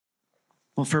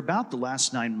Well, for about the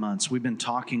last 9 months, we've been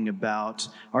talking about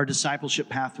our discipleship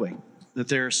pathway, that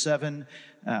there are 7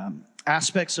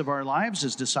 aspects of our lives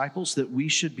as disciples that we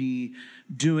should be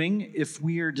doing if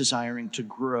we are desiring to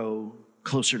grow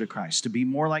closer to Christ, to be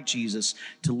more like Jesus,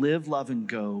 to live, love, and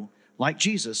go like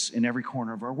Jesus in every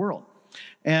corner of our world.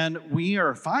 And we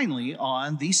are finally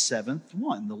on the 7th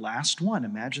one, the last one.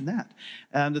 Imagine that.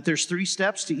 That there's 3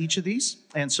 steps to each of these.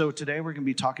 And so today we're going to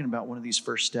be talking about one of these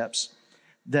first steps,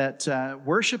 that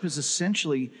worship is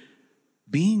essentially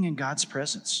being in God's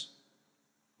presence,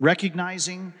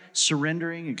 recognizing,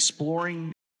 surrendering,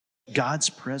 exploring God's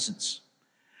presence.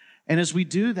 And as we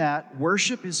do that,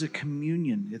 worship is a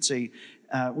communion. It's a,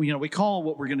 we call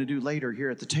what we're going to do later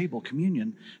here at the table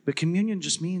communion, but communion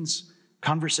just means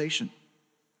conversation.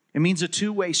 It means a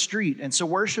two-way street. And so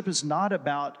worship is not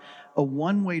about a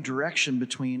one-way direction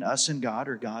between us and God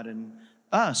or God and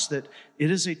us, that it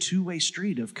is a two-way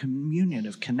street of communion,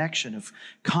 of connection, of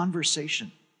conversation.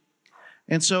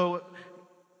 And so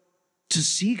to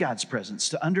see God's presence,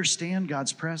 to understand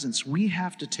God's presence, we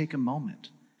have to take a moment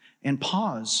and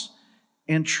pause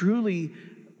and truly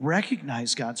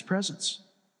recognize God's presence.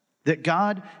 That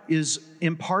God is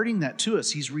imparting that to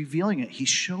us. He's revealing it. He's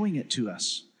showing it to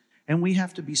us. And we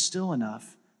have to be still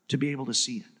enough to be able to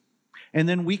see it. And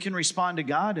then we can respond to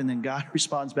God, and then God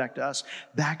responds back to us,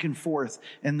 back and forth.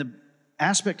 And the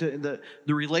aspect of the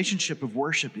relationship of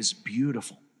worship is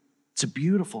beautiful. It's a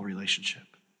beautiful relationship.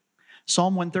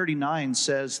 Psalm 139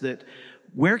 says that,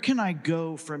 where can I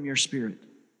go from your spirit?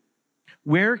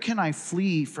 Where can I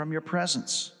flee from your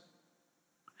presence?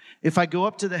 If I go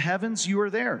up to the heavens, you are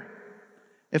there.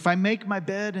 If I make my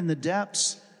bed in the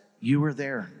depths, you are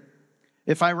there.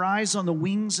 If I rise on the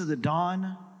wings of the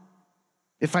dawn,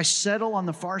 if I settle on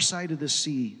the far side of the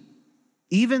sea,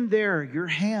 even there your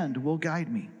hand will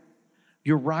guide me.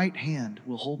 Your right hand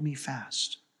will hold me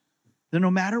fast. Then no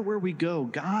matter where we go,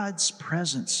 God's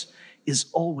presence is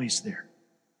always there.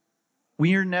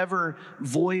 We are never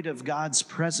void of God's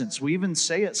presence. We even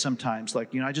say it sometimes,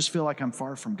 like, I just feel like I'm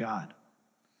far from God.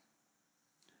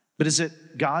 But is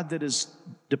it God that is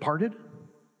departed?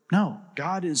 No,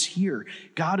 God is here.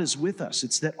 God is with us.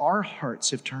 It's that our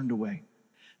hearts have turned away,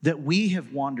 that we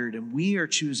have wandered, and we are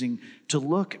choosing to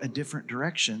look a different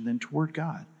direction than toward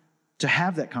God, to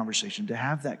have that conversation, to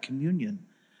have that communion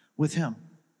with Him.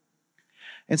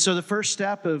 And so the first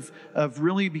step of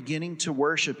really beginning to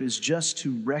worship is just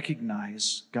to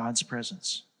recognize God's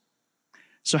presence.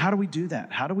 So how do we do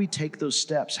that? How do we take those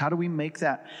steps? How do we make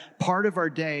that part of our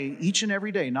day each and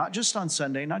every day, not just on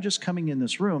Sunday, not just coming in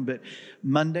this room, but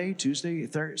Monday, Tuesday,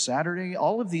 Thursday, Saturday,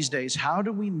 all of these days? How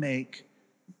do we make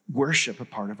worship a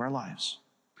part of our lives?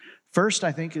 First,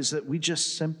 I think, is that we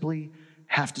just simply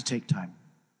have to take time.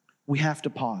 We have to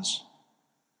pause.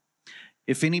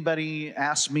 If anybody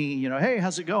asks me, hey,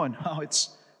 how's it going? Oh,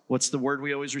 what's the word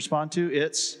we always respond to?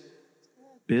 It's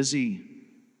busy.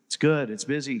 It's good. It's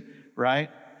busy, right?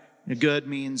 And good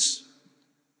means,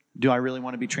 do I really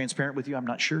want to be transparent with you? I'm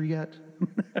not sure yet,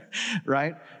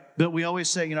 right? But we always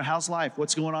say, how's life?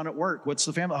 What's going on at work? What's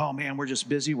the family? Oh, man, we're just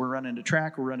busy. We're running to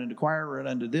track. We're running to choir. We're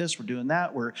running to this. We're doing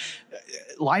that.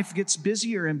 Life gets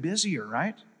busier and busier,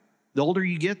 right? The older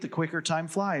you get, the quicker time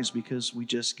flies, because we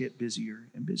just get busier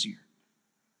and busier.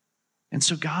 And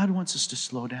so God wants us to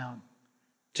slow down,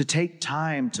 to take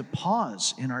time to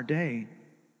pause in our day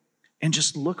and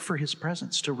just look for His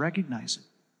presence, to recognize it.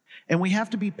 And we have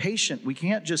to be patient. We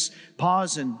can't just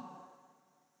pause and,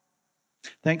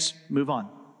 thanks, move on.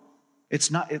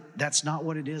 That's not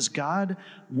what it is. God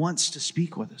wants to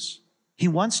speak with us. He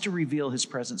wants to reveal His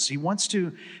presence. He wants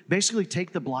to basically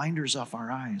take the blinders off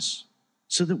our eyes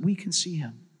so that we can see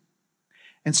Him.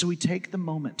 And so we take the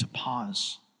moment to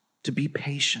pause, to be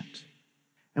patient.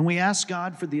 And we ask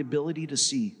God for the ability to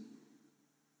see.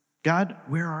 God,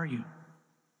 where are you?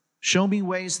 Show me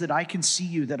ways that I can see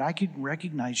you, that I can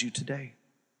recognize you today.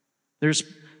 There's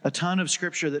a ton of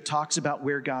scripture that talks about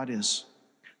where God is.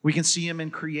 We can see Him in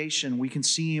creation. We can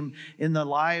see Him in the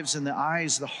lives and the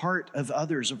eyes, the heart of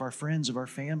others, of our friends, of our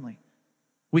family.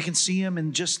 We can see Him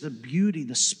in just the beauty,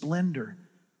 the splendor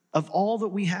of all that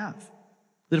we have.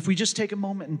 That if we just take a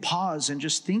moment and pause and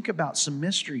just think about some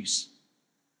mysteries.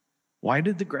 Why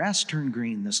did the grass turn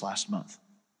green this last month?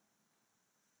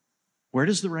 Where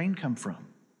does the rain come from?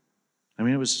 I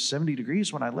mean, it was 70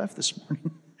 degrees when I left this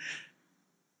morning.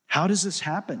 How does this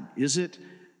happen?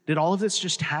 Did all of this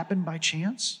just happen by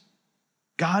chance?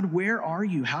 God, where are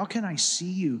you? How can I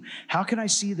see you? How can I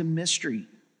see the mystery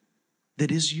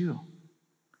that is you?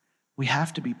 We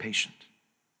have to be patient.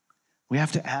 We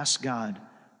have to ask God,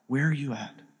 where are you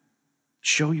at?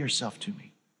 Show yourself to me.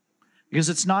 Because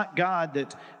it's not God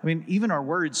that, even our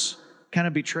words kind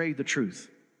of betray the truth.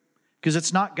 Because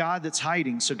it's not God that's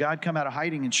hiding. So God, come out of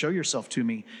hiding and show yourself to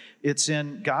me. It's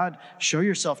in God, show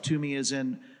yourself to me as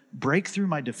in break through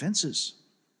my defenses.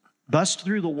 Bust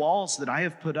through the walls that I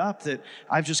have put up that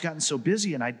I've just gotten so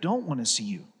busy and I don't want to see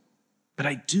you. But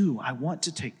I do. I want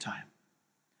to take time.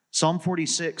 Psalm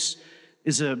 46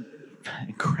 is an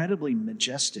incredibly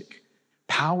majestic,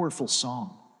 powerful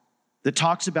song that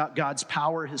talks about God's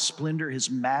power, his splendor, his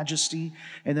majesty.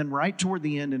 And then right toward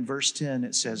the end in verse 10,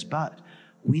 it says, but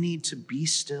we need to be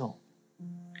still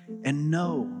and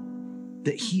know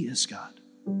that he is God.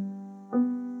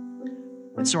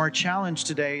 And so our challenge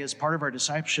today as part of our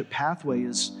discipleship pathway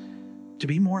is to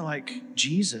be more like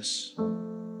Jesus.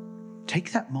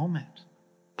 Take that moment.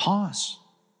 Pause.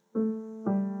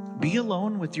 Be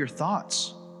alone with your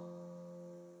thoughts,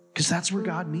 because that's where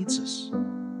God meets us.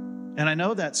 And I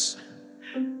know that's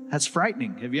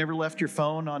frightening. Have you ever left your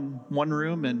phone on one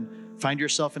room and find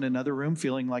yourself in another room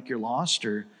feeling like you're lost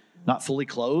or not fully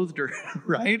clothed, or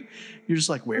right? You're just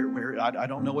like, where? I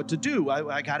don't know what to do.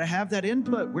 I got to have that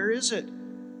input. Where is it?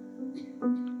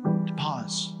 To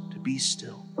pause, to be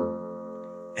still,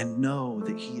 and know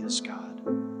that he is God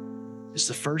is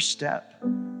the first step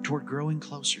toward growing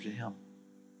closer to him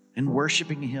and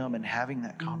worshiping him and having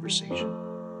that conversation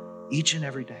each and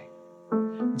every day.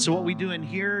 And so what we do in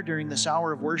here during this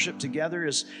hour of worship together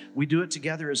is we do it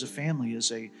together as a family,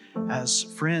 as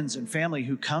friends and family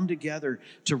who come together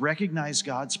to recognize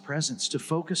God's presence, to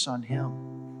focus on him.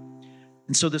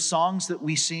 And so the songs that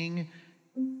we sing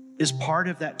is part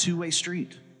of that two-way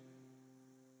street.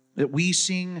 That we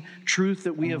sing truth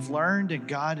that we have learned and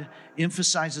God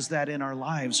emphasizes that in our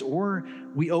lives, or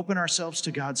we open ourselves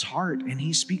to God's heart and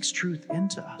he speaks truth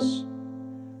into us.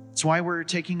 That's why we're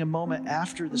taking a moment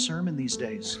after the sermon these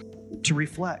days to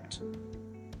reflect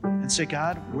and say,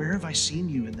 God, where have I seen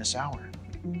you in this hour?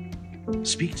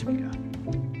 Speak to me, God.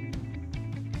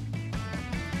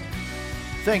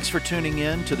 Thanks for tuning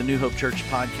in to the New Hope Church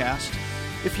podcast.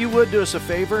 If you would do us a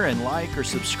favor and like or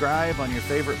subscribe on your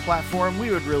favorite platform,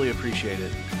 we would really appreciate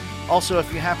it. Also,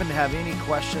 if you happen to have any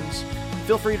questions,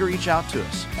 feel free to reach out to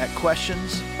us at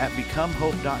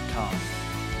questions@becomehope.com.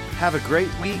 Have a great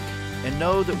week, and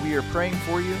know that we are praying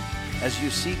for you as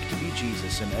you seek to be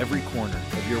Jesus in every corner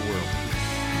of your world.